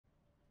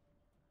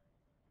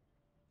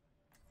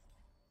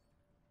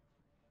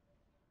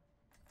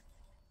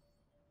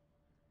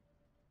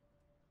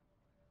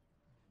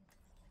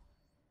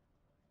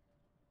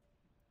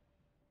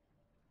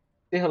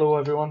Say hello,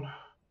 everyone.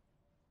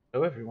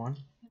 Hello, everyone.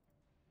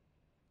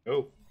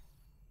 Oh,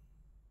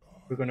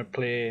 we're gonna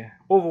play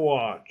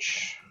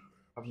Overwatch.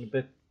 Having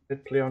a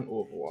bit play on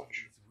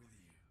Overwatch.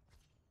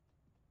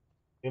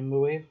 In the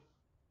wave.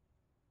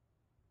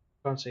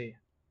 Can't see.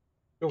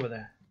 Over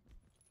there.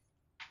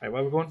 Right,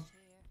 where are we going?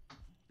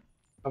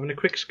 Having a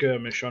quick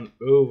skirmish on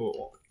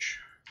Overwatch.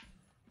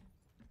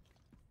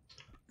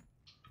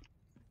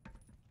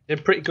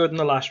 Did pretty good in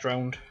the last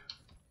round.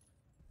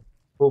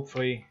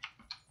 Hopefully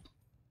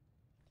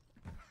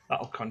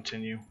that'll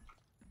continue.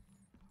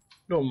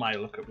 Don't mind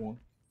look at one.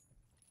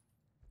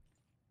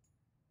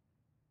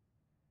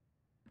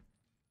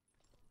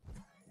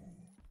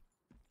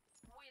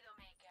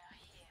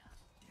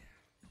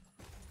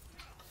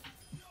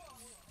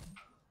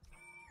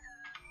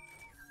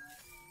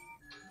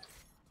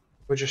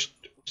 We're just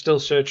still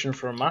searching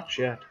for a match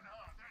yet.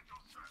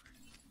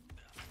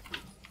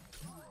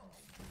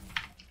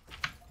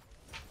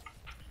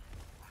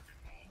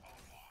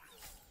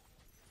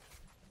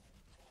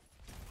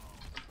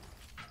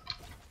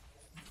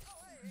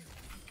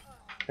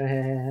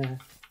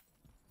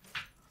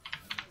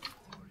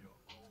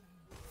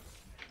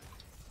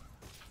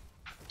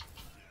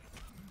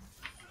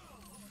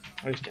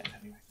 Oh, he's dead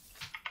anyway.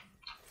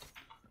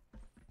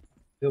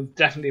 You'll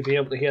definitely be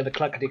able to hear the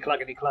clackety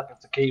clackety clack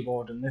of the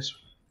keyboard in this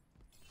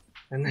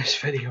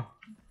video.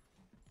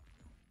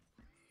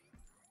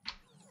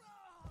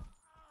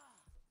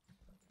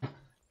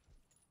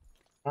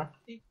 Huh?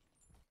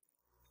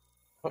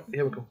 Oh,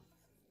 here we go.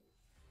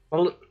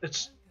 Well,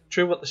 it's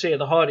true what they say,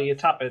 the harder you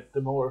tap it,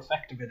 the more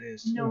effective it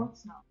is. No,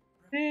 it's not.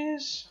 It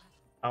is.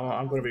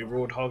 I'm going to be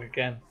Roadhog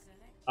again.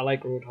 I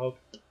like Roadhog.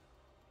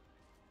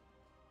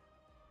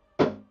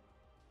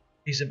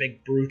 He's a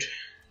big brute.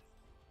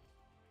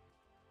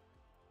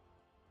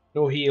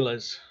 No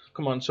healers.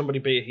 Come on, somebody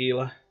be a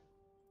healer.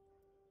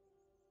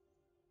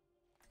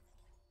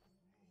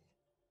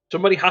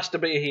 Somebody has to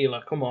be a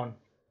healer, come on.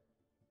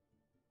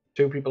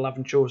 Two people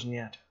haven't chosen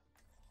yet.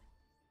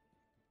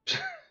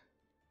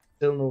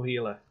 Still no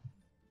healer.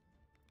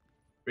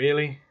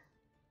 Really?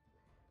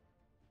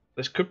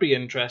 This could be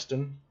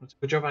interesting. It's a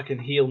good job I can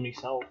heal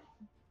myself.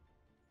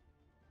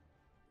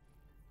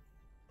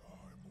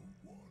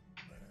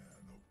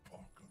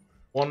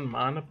 One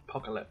man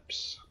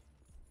apocalypse.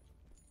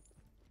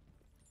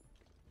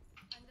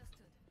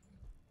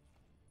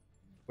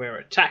 We're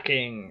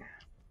attacking.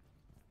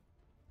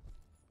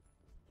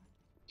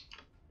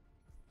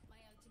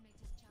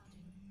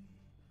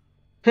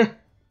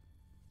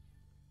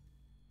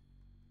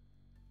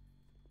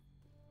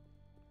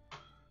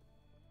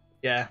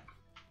 Yeah,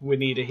 we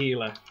need a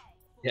healer.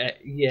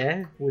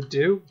 Yeah, we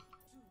do.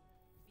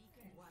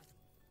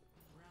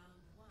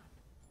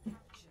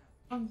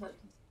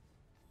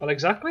 Well,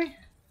 exactly.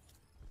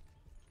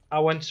 I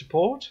went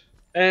support.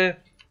 I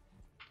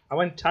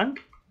went tank.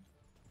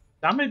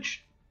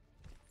 Damage.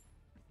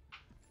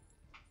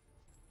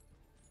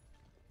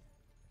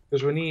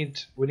 Because we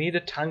need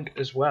a tank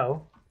as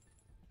well.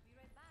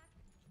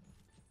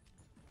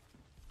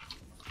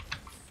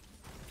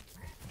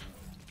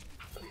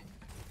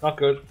 Not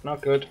good,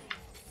 not good.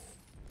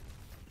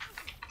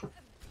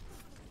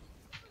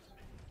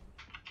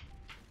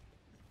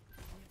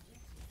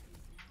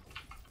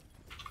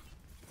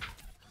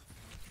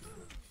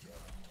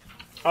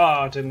 Oh,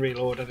 I didn't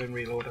reload, I didn't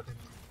reload.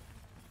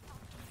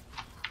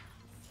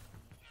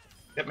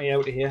 Get me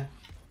out of here.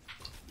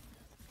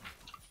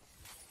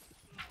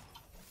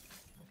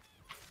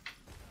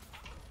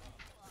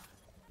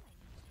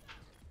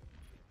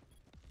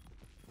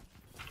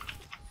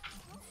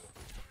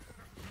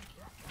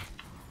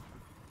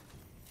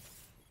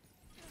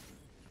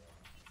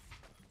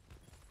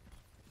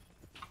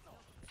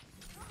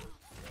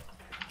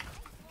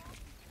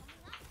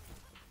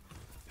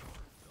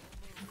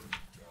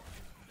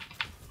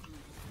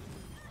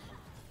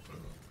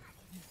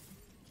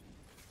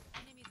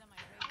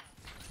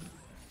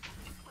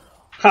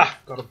 Ha!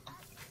 Got him.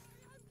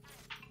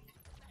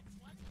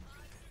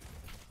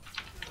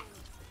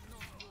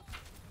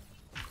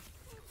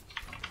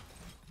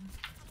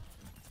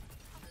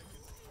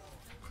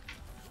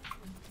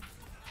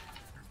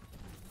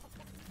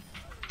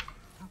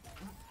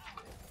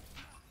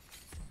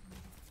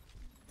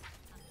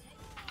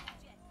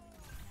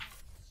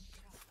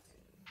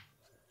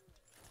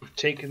 We've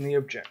taken the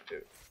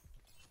objective.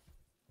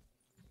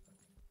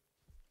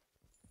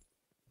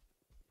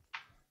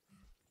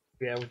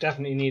 Yeah, we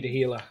definitely need a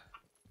healer.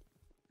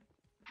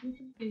 You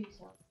can do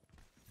yourself.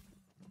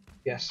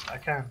 Yes, I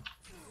can.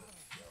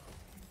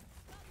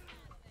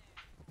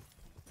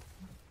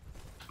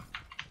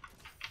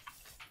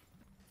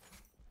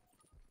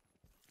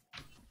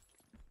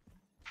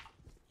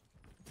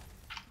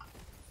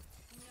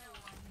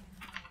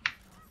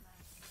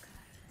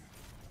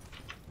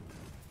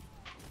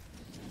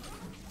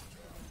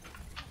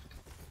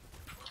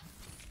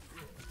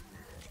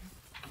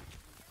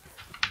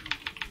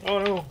 Oh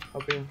no,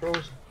 I've been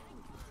frozen.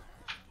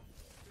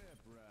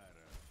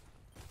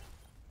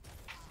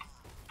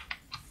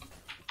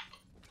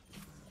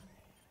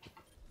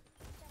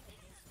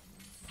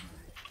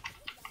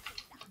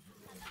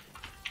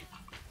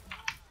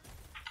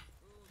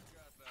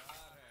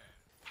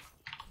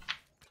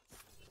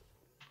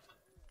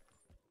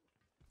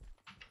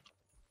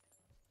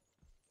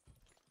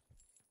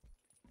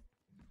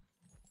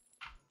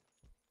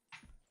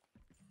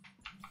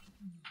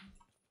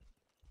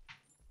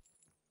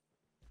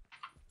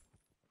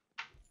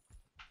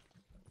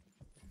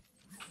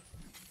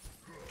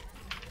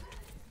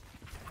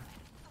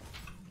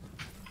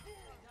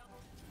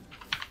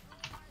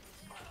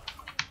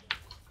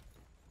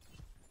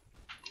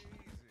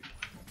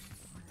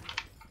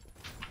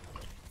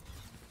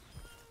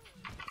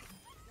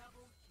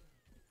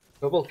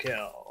 Double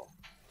kill.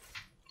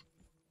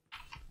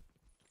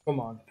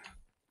 Come on.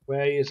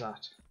 Where is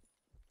that?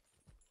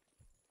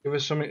 Give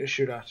us something to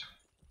shoot at.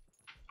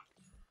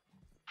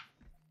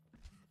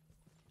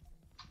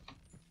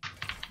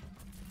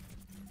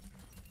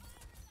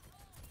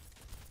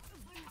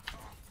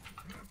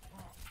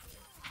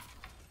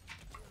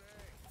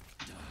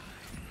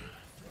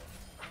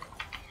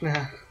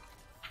 Nah.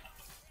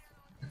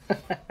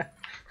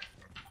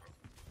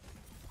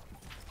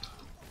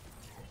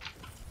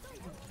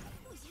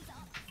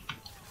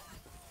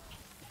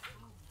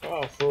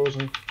 Oh,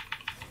 frozen.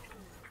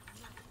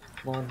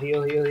 Come on,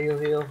 heal, heal, heal,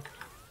 heal.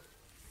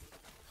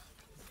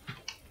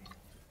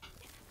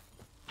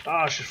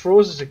 Ah, she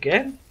froze us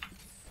again?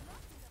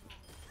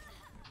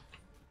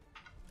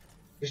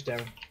 She's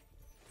down.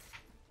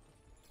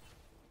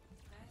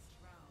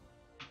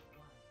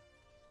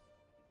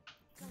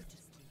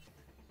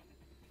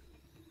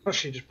 Oh,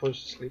 she just put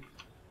us to sleep.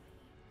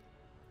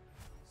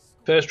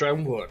 First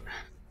round won.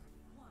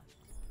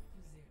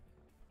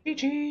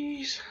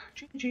 GG's.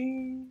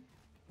 GG.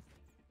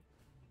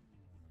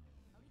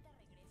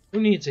 Who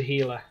needs a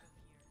healer?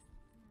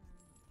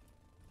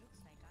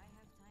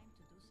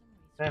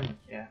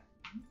 Yeah.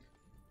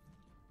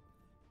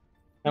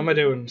 How am I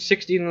doing?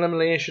 16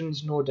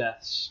 eliminations, no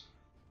deaths.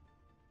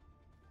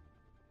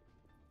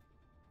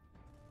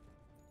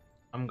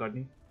 I'm got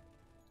any.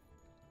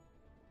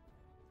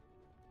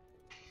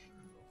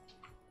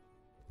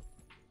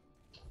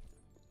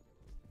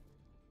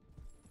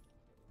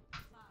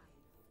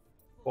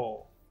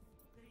 Four,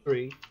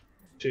 3,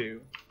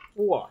 2,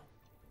 1,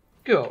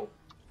 go.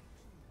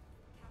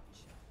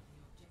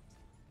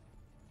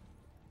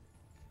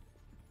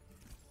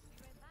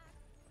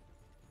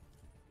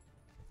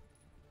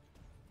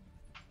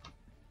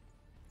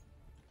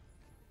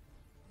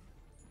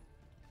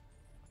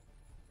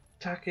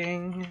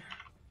 Attacking.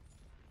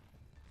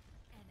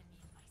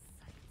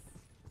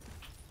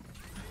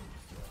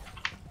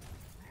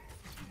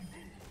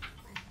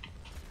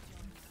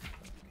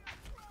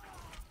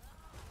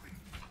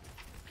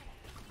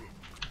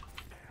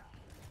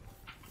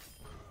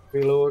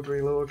 Reload,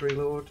 reload,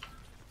 reload.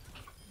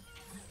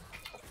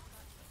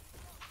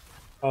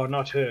 Oh,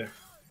 not her.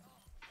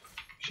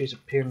 She's a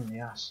pain in the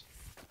ass.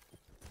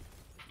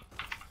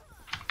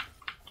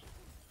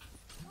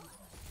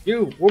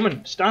 You,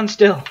 woman, stand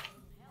still.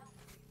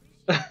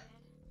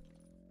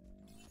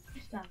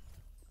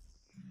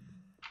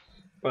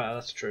 Well,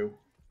 that's true.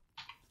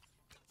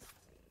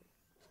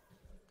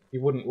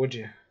 You wouldn't, would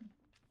you?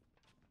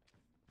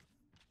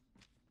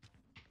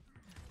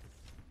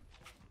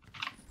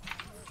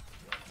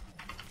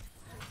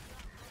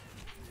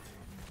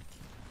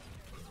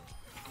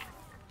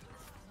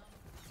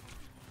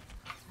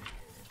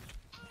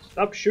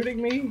 Stop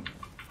shooting me!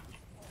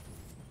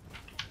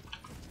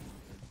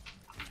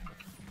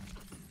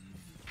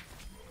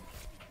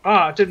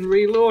 Ah, I didn't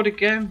reload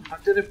again.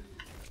 I did it.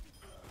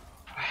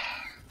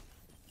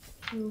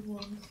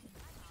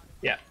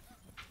 Yeah.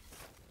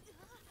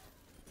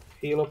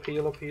 Heal up,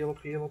 heal up, heal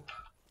up, heal up.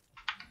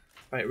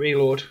 Right,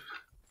 reload.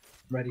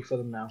 I'm ready for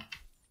them now.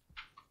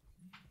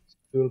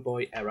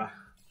 Schoolboy error.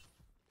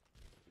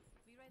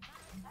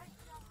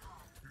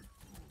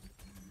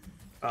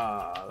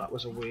 Ah, that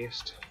was a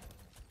waste.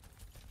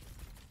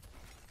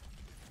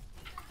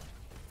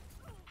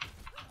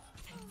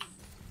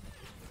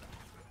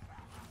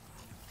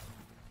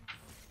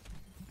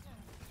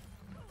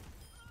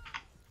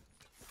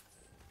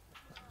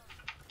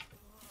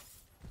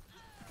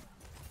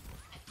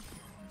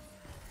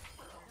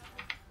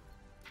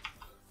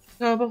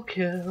 Double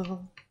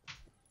kill.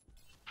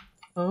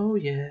 Oh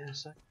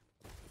yes.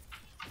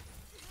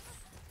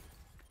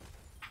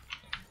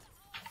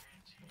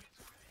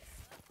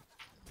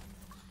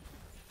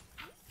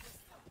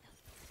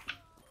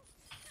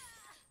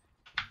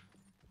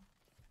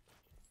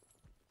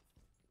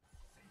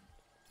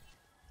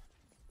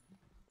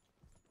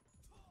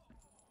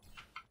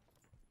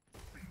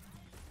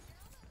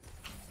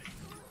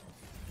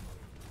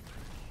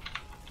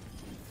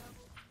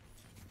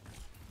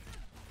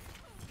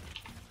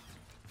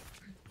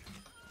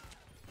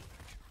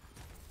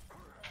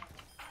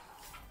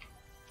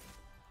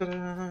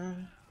 Ta-da.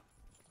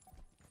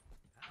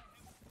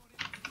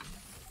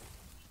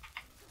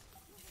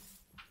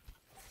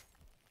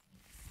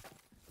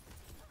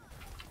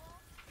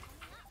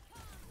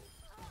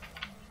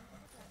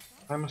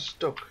 I'm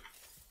stuck.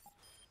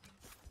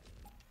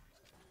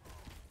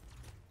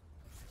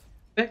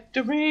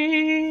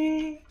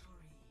 Victory!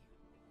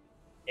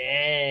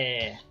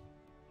 Yeah!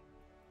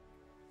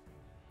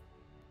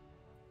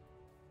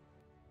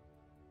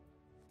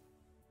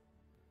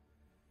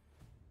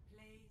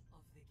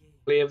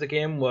 Play of the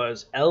game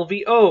was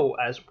LVO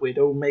as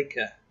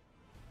Widowmaker.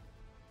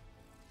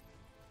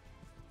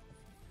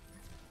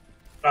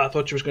 I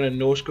thought she was going to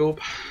no-scope.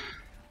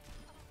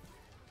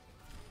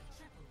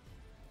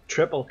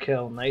 Triple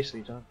kill,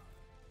 nicely done.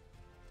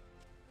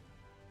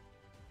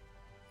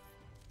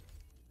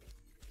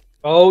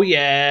 Oh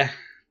yeah,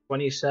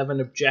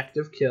 27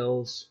 objective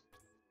kills.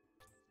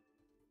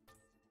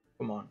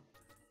 Come on.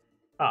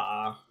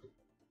 Ah.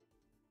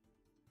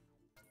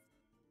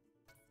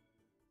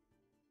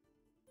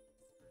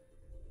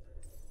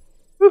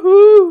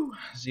 Woohoo!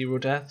 0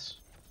 deaths.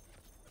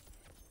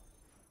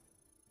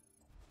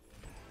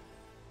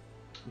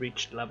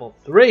 Reached level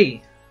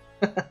 3.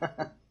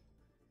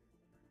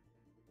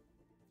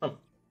 Oh.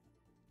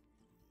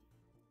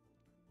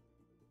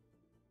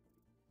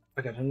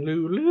 I got a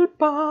new loot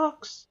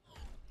box.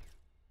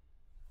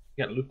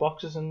 You get loot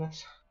boxes in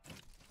this?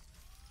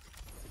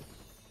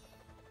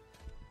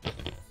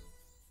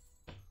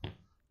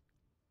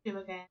 Do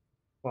again.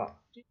 What?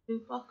 Do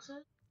loot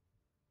boxes?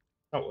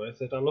 Not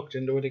worth it. I looked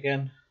into it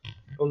again.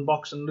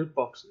 Unboxing loot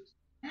boxes.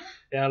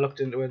 Yeah, I looked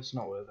into it. It's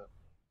not worth it.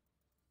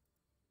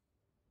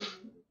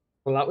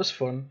 Well, that was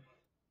fun.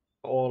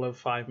 For all of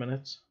 5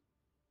 minutes.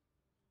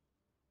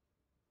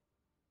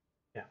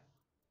 Yeah.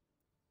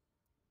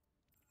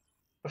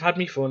 I've had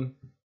me fun.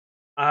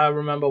 I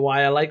remember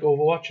why I like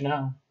Overwatch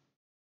now.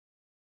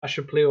 I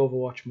should play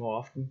Overwatch more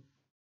often.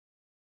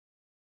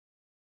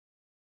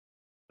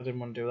 I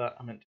didn't want to do that.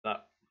 I meant to do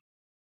that.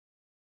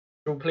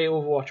 Should play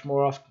Overwatch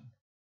more often.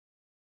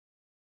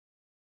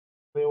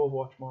 Play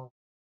Overwatch more often.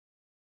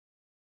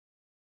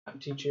 I can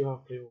teach you how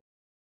to play Overwatch.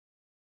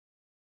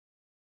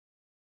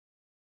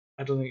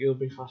 I don't think you'll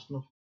be fast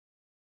enough.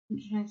 What are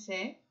you trying to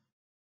say?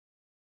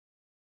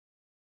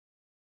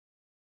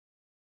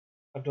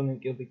 I don't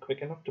think you'll be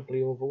quick enough to play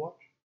Overwatch.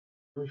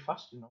 You'll be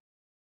fast enough.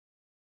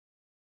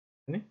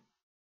 Isn't it?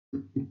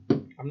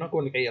 I'm not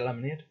going to get you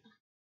lemonade.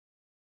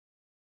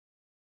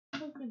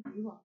 How good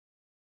you are.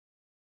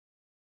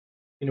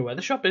 You know where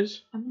the shop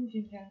is? I'm in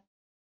ginger.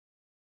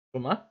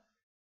 Somewhere.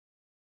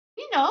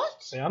 You're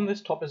not? I am.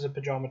 This top is a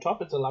pyjama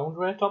top. It's a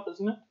loungewear top,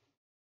 isn't it?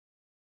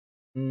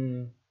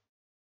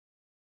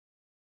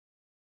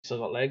 Still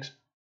got legs.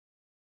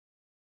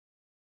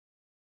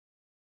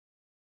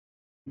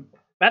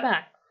 Bye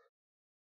bye.